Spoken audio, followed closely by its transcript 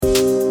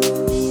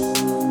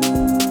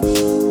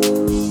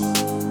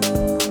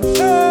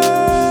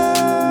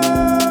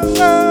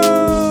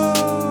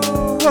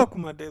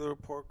my daily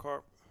report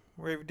card,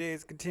 where every day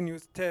is a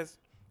continuous test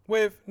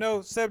with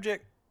no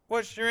subject.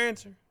 What's your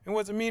answer? And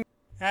what's it mean?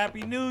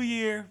 Happy New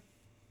Year.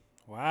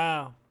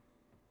 Wow.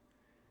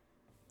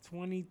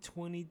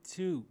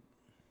 2022.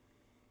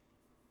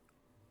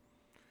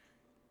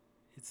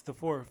 It's the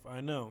 4th,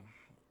 I know.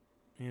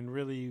 And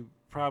really,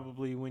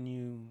 probably when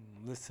you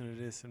listen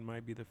to this, it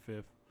might be the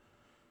 5th.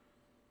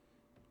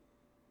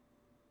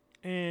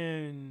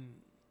 And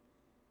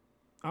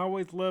I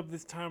always love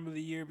this time of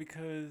the year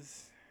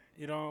because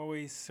it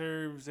always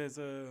serves as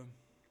a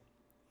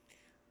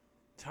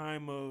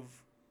time of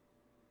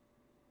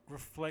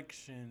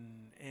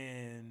reflection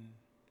and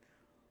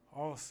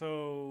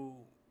also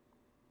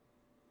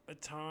a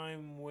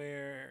time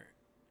where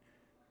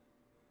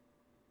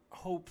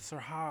hopes are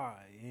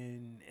high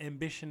and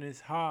ambition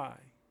is high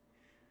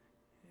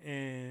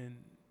and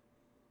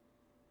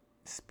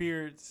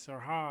spirits are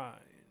high,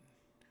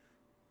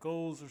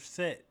 goals are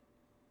set.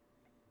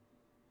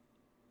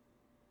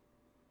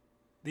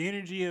 The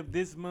energy of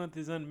this month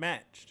is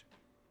unmatched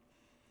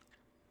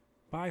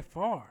by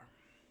far.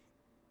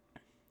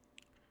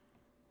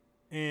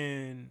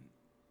 And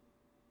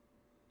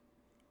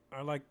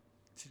I like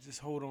to just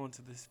hold on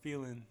to this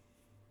feeling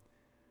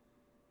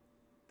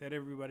that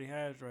everybody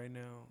has right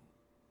now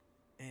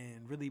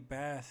and really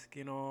bask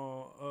in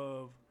all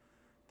of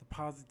the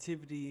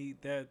positivity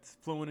that's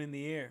flowing in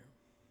the air.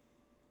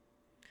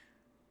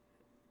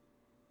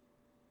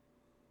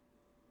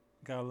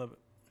 Gotta love it.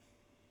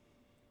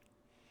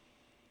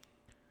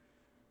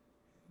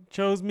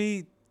 Chose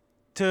me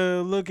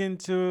to look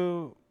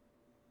into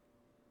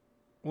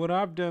what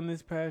I've done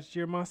this past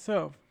year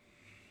myself.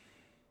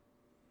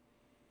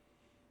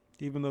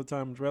 Even though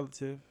time is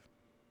relative.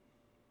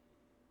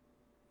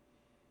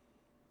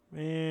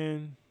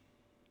 And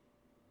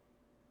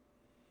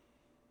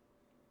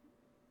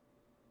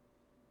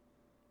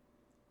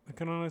I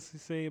can honestly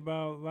say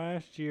about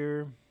last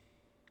year,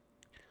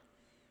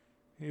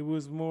 it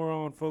was more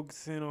on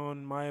focusing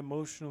on my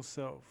emotional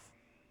self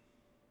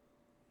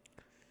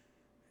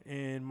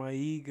and my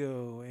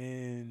ego.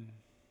 And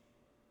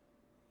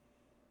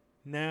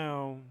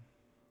now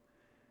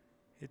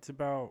it's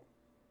about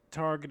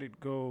targeted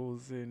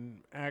goals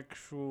and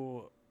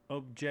actual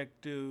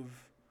objective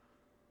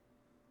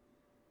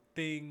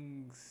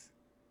things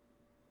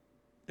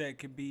that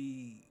could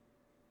be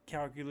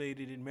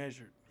calculated and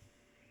measured.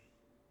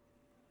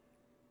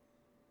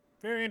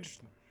 Very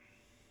interesting.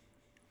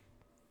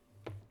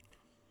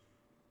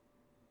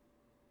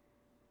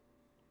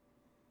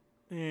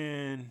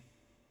 And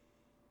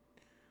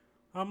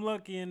I'm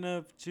lucky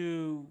enough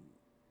to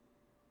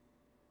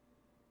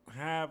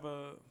have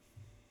a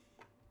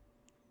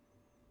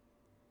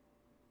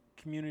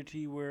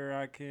community where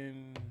I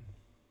can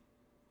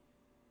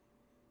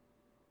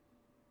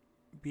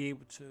be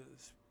able to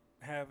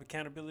have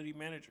accountability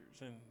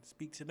managers and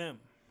speak to them.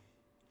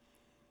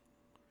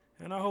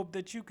 And I hope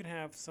that you can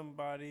have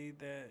somebody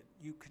that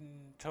you can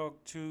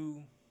talk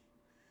to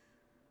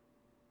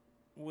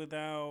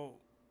without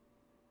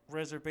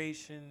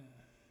reservation,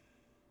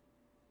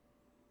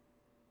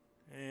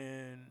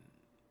 and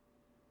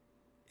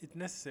it's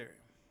necessary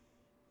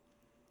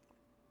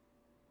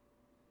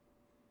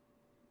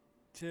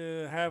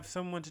to have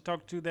someone to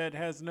talk to that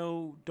has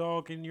no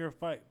dog in your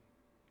fight,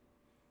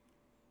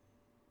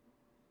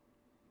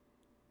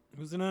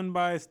 who's an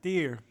unbiased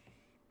ear,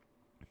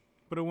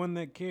 but a one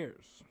that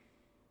cares.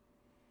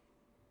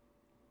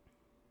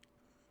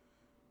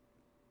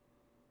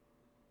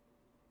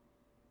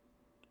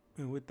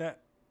 And with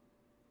that,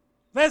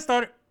 let's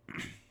start it.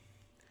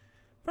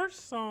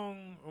 First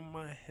song on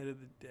my head of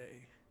the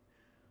day.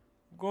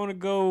 I'm going to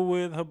go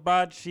with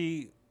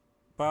Hibachi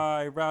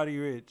by Rowdy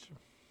Ridge.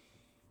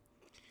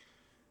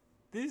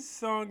 This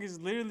song is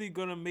literally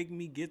going to make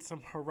me get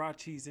some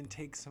hirachis and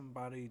take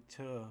somebody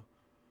to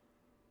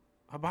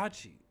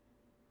hibachi.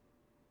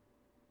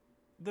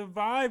 The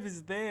vibe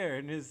is there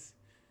and is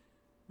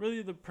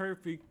really the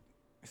perfect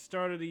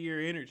start of the year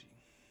energy.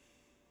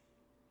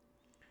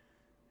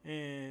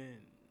 And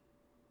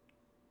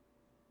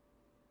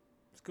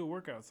it's a good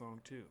workout song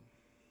too.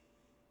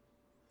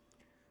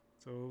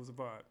 So it was a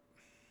vibe.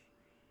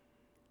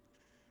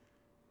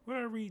 What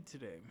did I read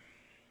today?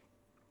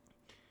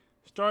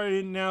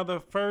 Starting now, the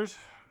first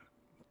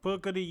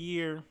book of the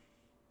year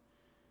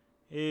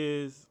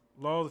is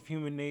Laws of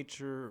Human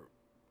Nature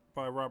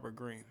by Robert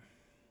Greene.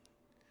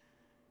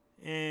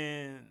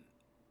 And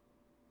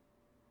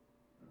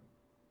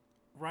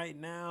right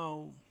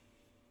now,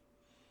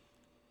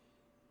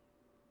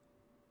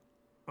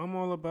 I'm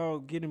all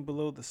about getting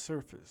below the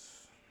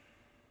surface.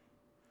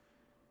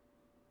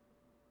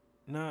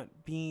 Not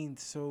being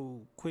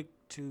so quick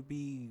to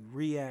be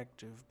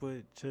reactive,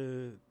 but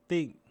to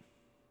think.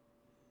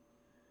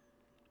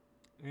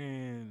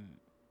 And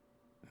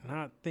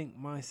not think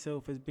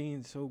myself as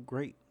being so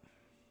great.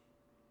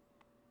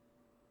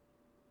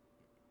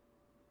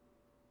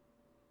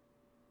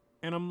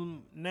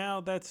 And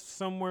that's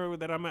somewhere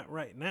that I'm at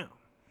right now.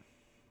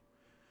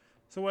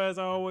 So as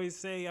I always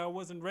say, I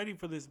wasn't ready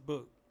for this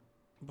book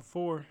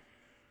before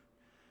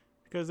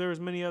because there was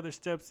many other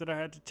steps that I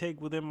had to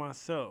take within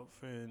myself,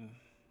 and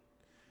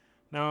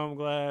now I'm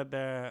glad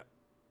that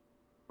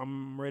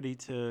I'm ready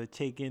to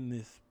take in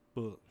this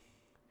book.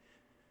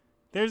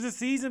 There's a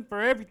season for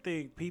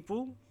everything,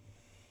 people.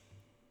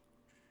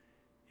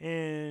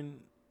 And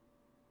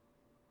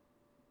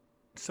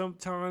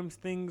sometimes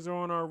things are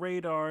on our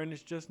radar and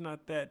it's just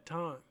not that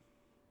time.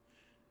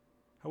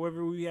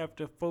 However, we have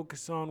to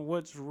focus on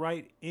what's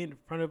right in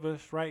front of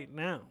us right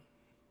now.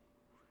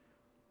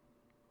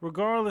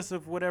 Regardless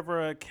of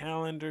whatever a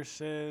calendar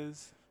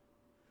says,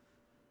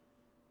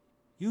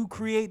 you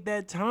create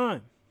that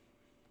time.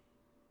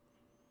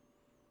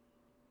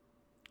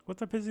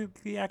 What's up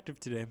physically active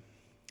today?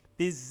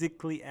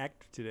 Physically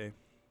active today.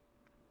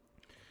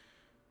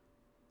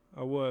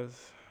 I was.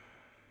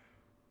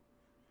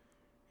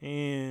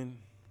 And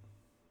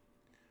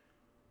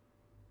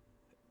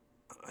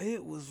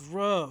it was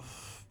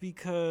rough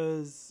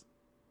because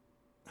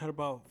I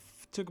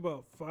took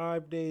about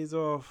 5 days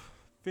off,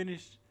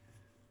 finished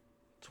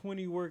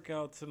 20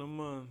 workouts in a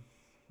month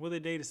with a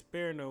day to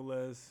spare, no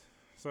less.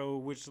 So,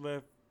 which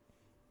left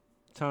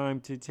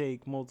time to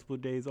take multiple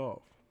days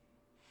off.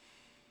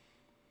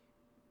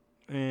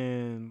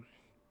 And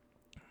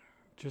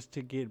just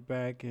to get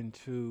back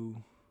into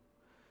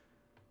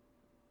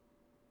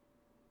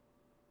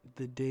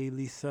the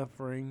daily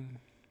suffering,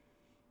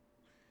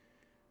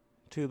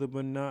 to the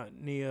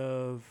monotony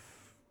of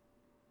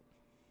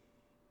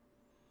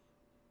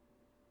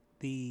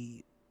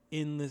the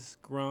endless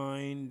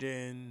grind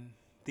and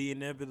the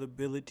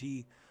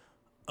inevitability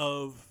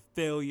of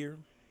failure,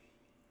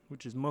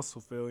 which is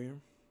muscle failure,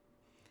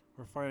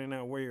 or finding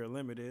out where your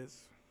limit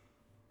is.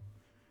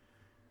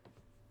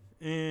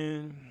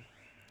 And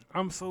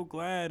I'm so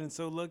glad and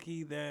so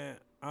lucky that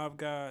I've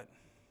got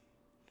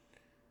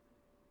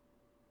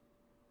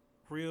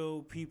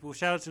real people.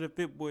 Shout out to the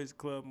Fit Boys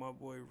Club, my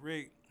boy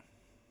Rick,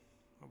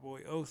 my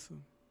boy Osa,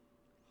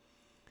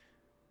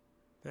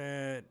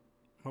 that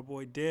my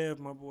boy Dev,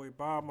 my boy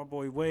Bob, my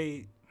boy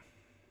Wade.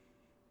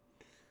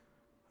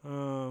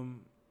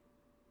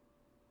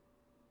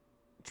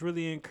 To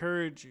really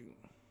encourage you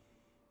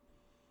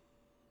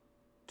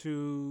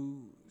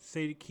to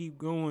say to keep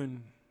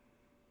going,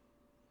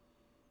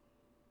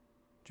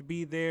 to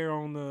be there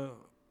on the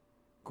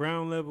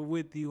ground level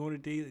with you on a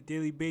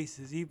daily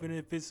basis, even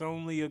if it's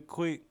only a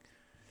quick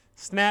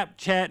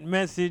Snapchat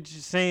message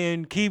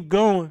saying keep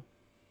going.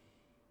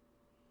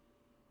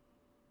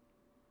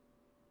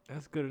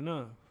 That's good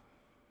enough.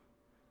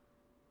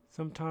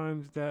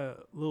 Sometimes that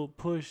little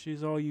push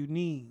is all you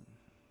need.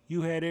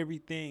 You had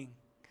everything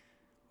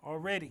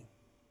already.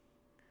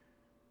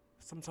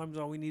 Sometimes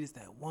all we need is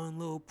that one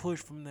little push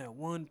from that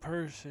one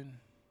person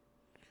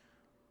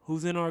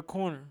who's in our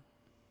corner.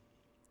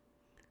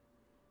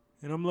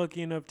 And I'm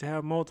lucky enough to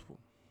have multiple.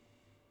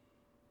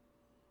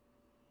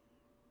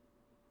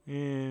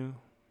 And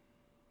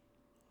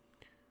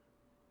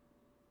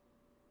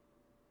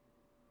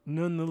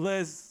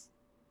nonetheless,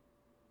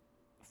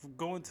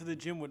 going to the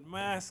gym with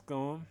mask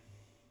on,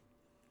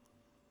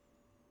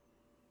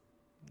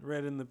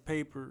 read in the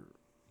paper,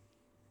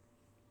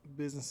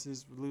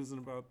 businesses were losing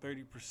about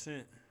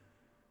 30%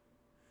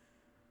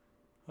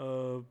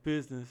 of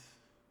business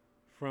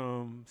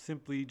from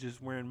simply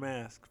just wearing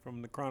masks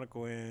from the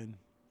Chronicle. And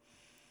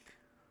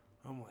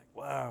I'm like,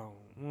 wow,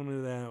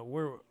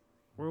 we're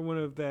one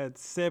of that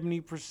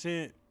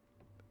 70%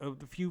 of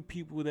the few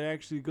people that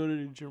actually go to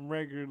the gym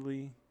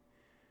regularly.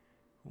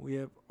 We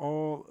have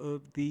all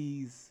of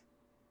these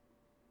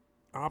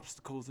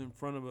obstacles in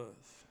front of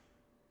us.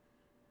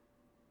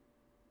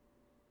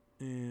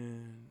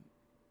 And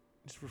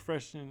it's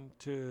refreshing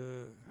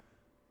to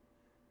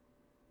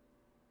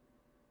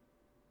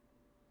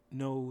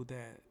know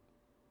that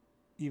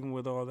even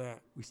with all that,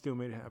 we still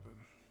made it happen.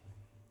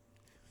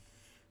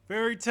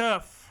 Very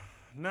tough,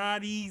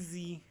 not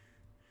easy.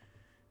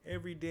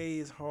 Every day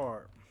is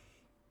hard.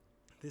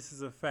 This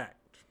is a fact.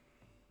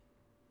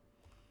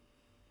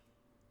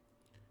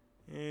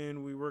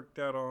 And we worked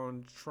out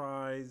on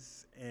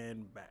tries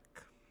and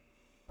back.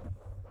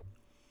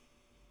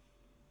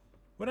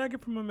 What did I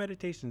get from my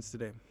meditations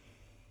today?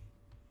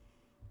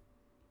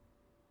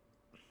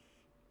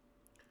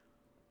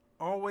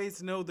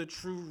 Always know the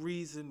true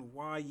reason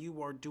why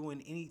you are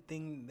doing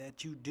anything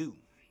that you do.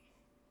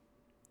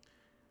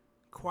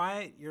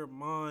 Quiet your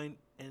mind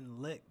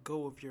and let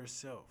go of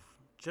yourself,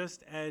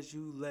 just as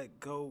you let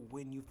go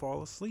when you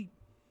fall asleep.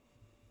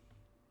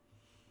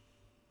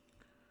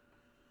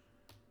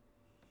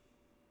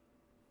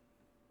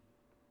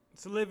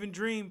 It's a living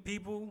dream,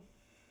 people.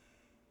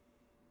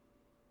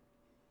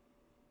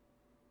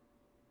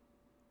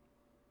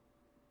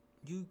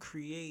 You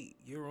create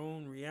your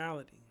own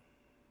reality.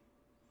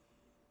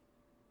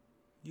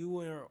 You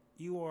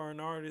are an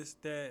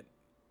artist that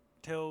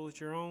tells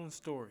your own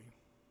story.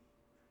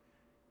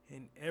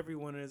 And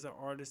everyone is an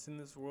artist in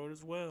this world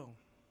as well.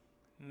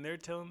 And they're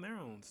telling their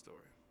own story.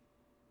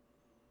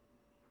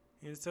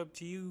 And it's up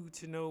to you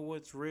to know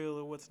what's real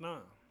or what's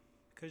not.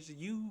 Because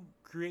you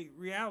create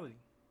reality.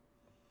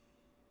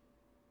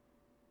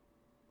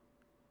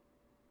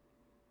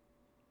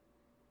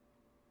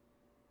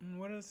 And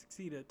what did I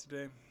succeed at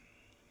today?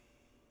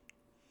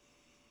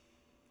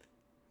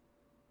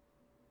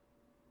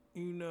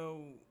 You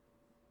know,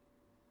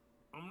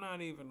 I'm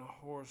not even a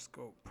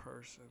horoscope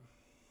person.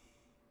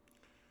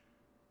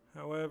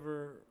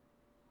 However,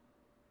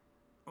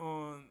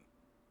 on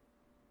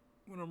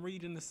when I'm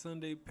reading the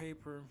Sunday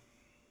paper,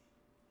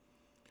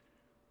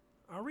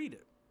 I read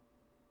it.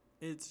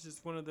 It's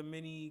just one of the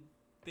many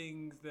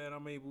things that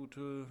I'm able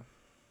to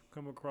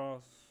come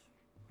across,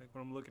 like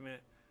when I'm looking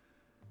at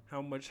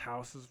how much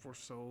houses were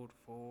sold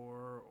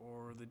for,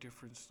 or the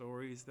different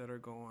stories that are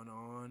going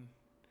on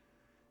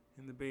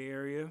in the Bay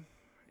Area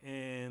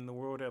and the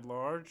world at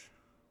large.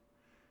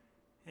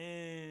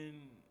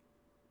 And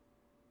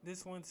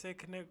this one said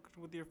connect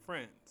with your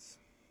friends.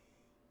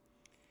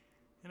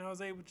 And I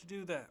was able to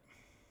do that.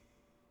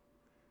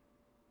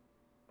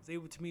 I was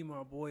able to meet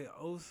my boy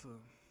Osa.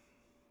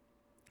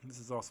 This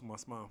is also my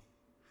smile.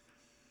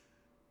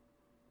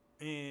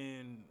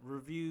 And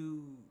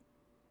review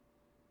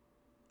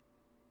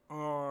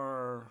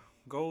our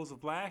goals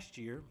of last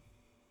year.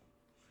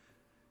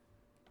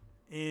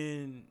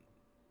 And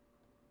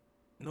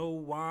know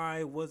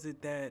why was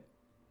it that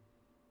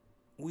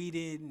we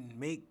didn't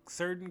make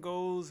certain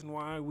goals and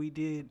why we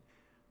did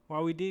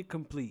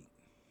complete.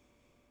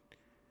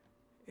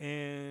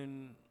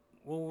 And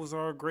what was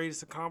our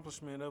greatest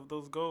accomplishment of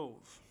those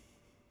goals?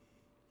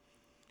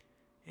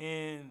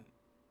 And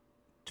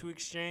to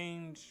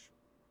exchange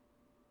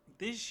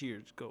this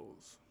year's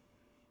goals.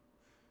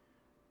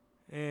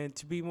 And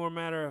to be more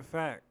matter of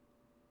fact,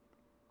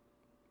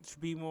 to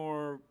be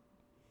more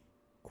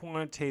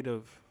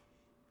quantitative,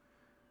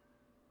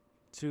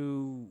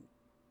 to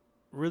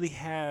really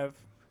have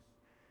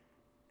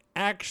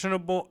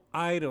actionable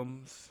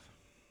items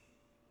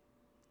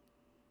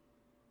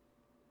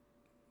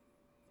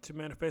to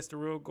manifest a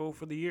real goal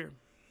for the year.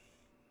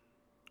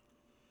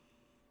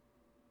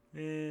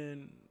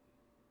 And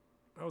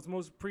I was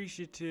most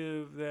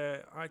appreciative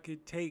that I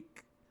could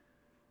take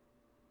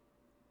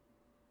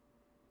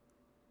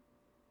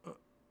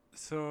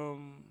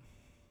some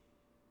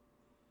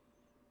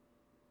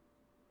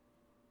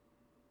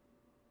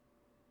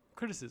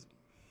criticism.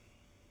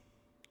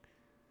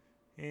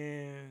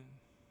 And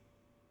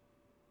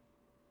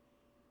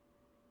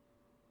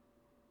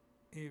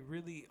it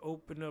really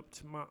opened up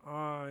to my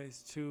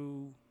eyes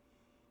to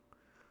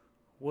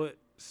what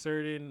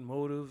certain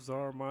motives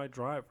are my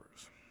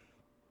drivers.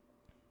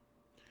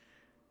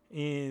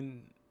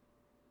 And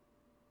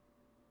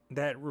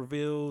that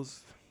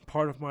reveals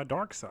part of my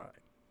dark side.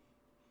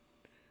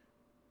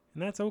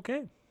 And that's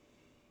okay.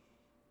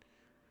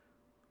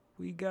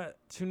 We got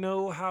to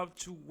know how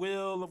to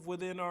will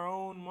within our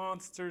own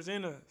monsters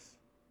in us.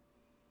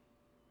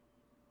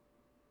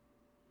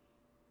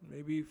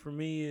 Maybe for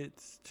me,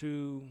 it's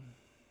to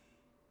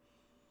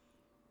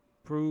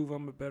prove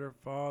I'm a better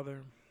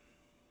father,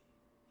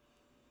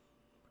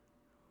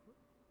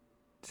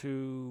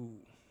 to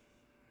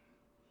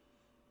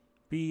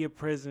be a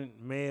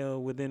present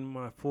male within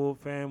my full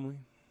family,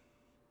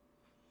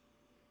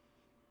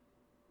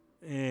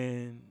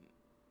 and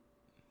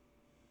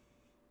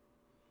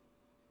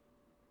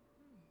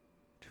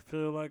to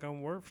feel like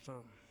I'm worth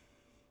something.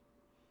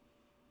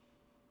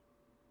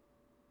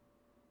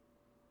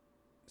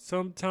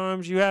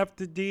 Sometimes you have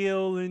to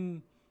deal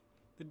in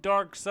the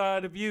dark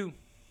side of you,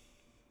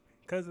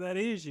 because that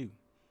is you.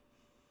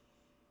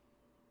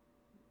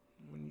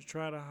 When you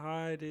try to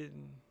hide it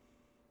and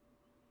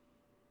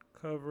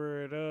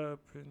cover it up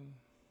and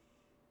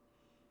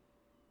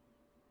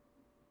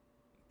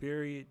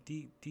bury it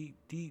deep, deep,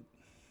 deep,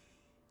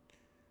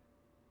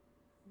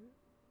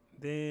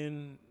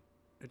 then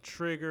a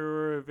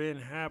trigger or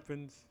event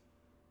happens,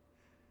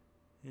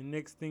 and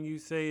next thing you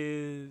say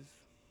is,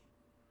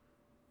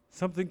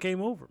 something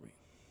came over me.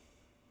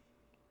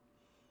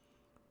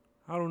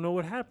 I don't know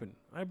what happened.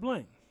 I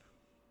blanked.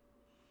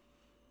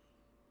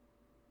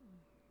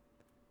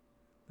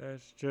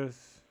 That's just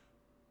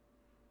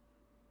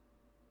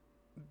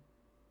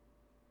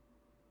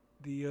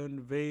the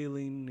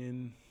unveiling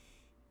and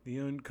the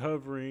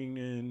uncovering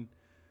and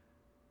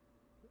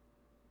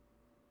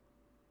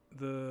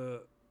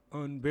the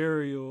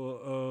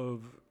unburial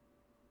of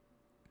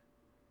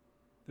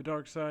the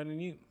dark side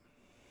in you.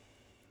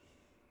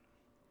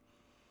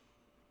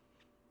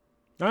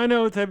 I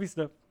know it's heavy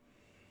stuff.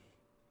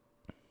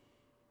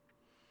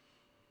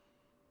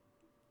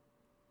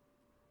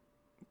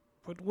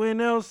 But when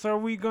else are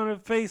we going to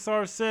face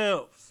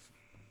ourselves?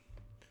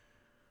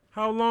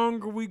 How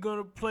long are we going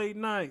to play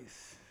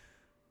nice?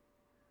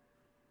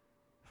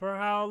 For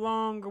how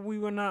long are we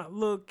will not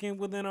look in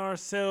within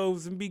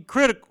ourselves and be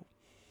critical?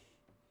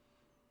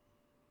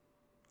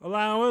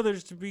 Allow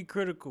others to be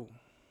critical.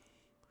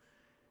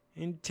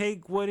 And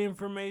take what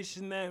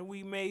information that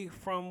we may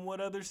from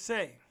what others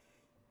say.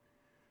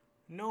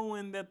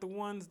 Knowing that the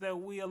ones that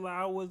we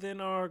allow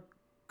within our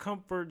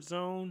comfort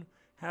zone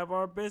have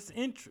our best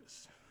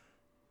interests.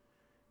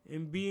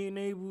 And being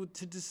able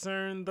to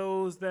discern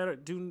those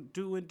that do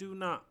and do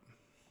not.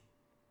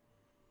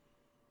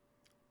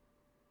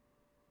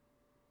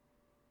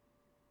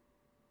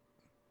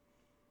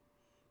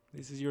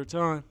 This is your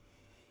time.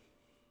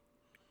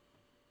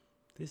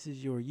 This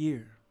is your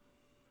year.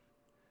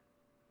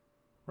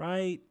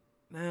 Right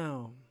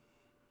now.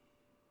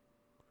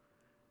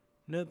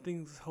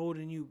 Nothing's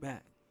holding you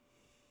back.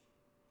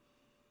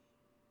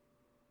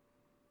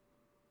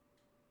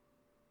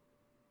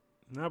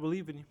 And I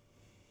believe in you.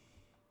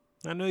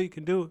 I know you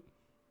can do it.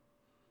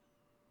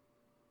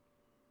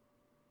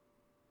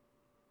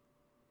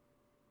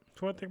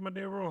 So I think my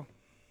dad wrong.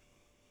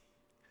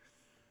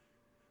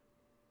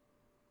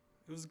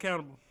 It was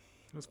accountable.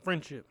 It was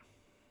friendship,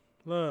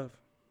 love,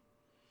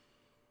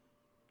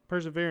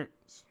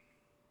 perseverance.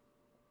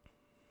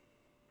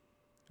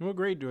 And what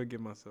grade do I give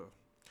myself?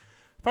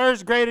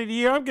 First grade of the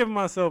year, I'm giving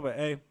myself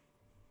an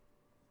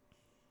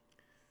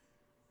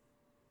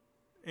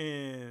A.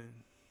 And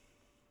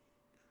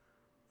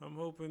I'm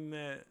hoping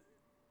that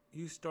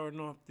you starting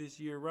off this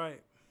year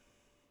right.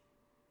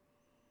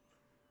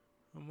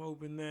 I'm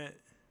hoping that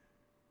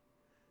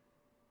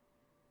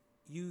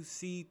you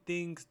see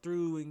things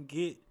through and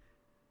get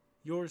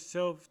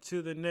yourself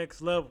to the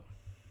next level.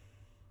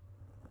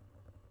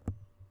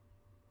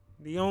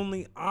 The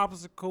only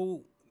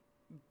obstacle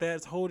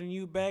that's holding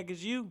you back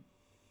is you.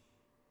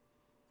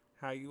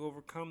 How you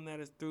overcome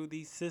that is through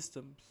these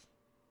systems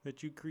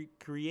that you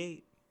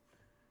create.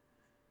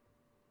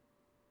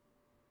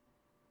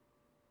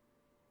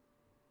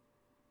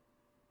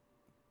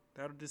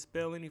 That'll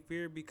dispel any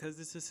fear because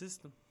it's a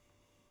system.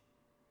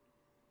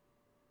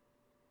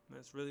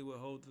 That's really what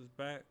holds us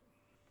back.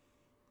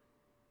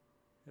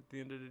 At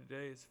the end of the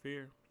day, it's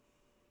fear.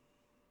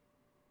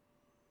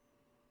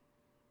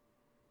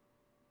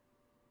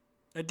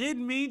 I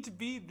didn't mean to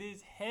be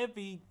this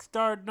heavy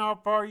starting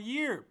off our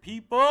year,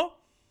 people.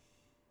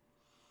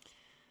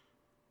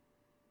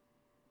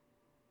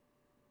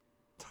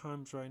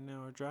 Times right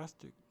now are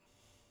drastic.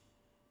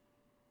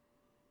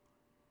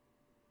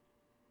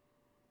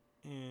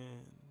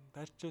 And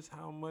that's just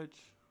how much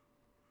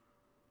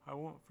I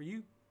want for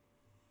you.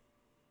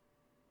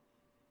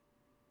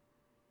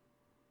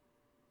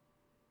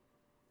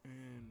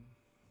 And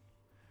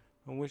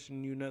I'm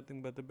wishing you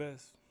nothing but the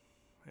best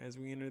as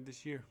we enter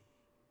this year.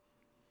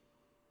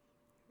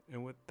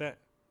 And with that,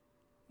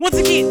 once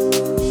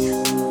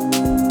again,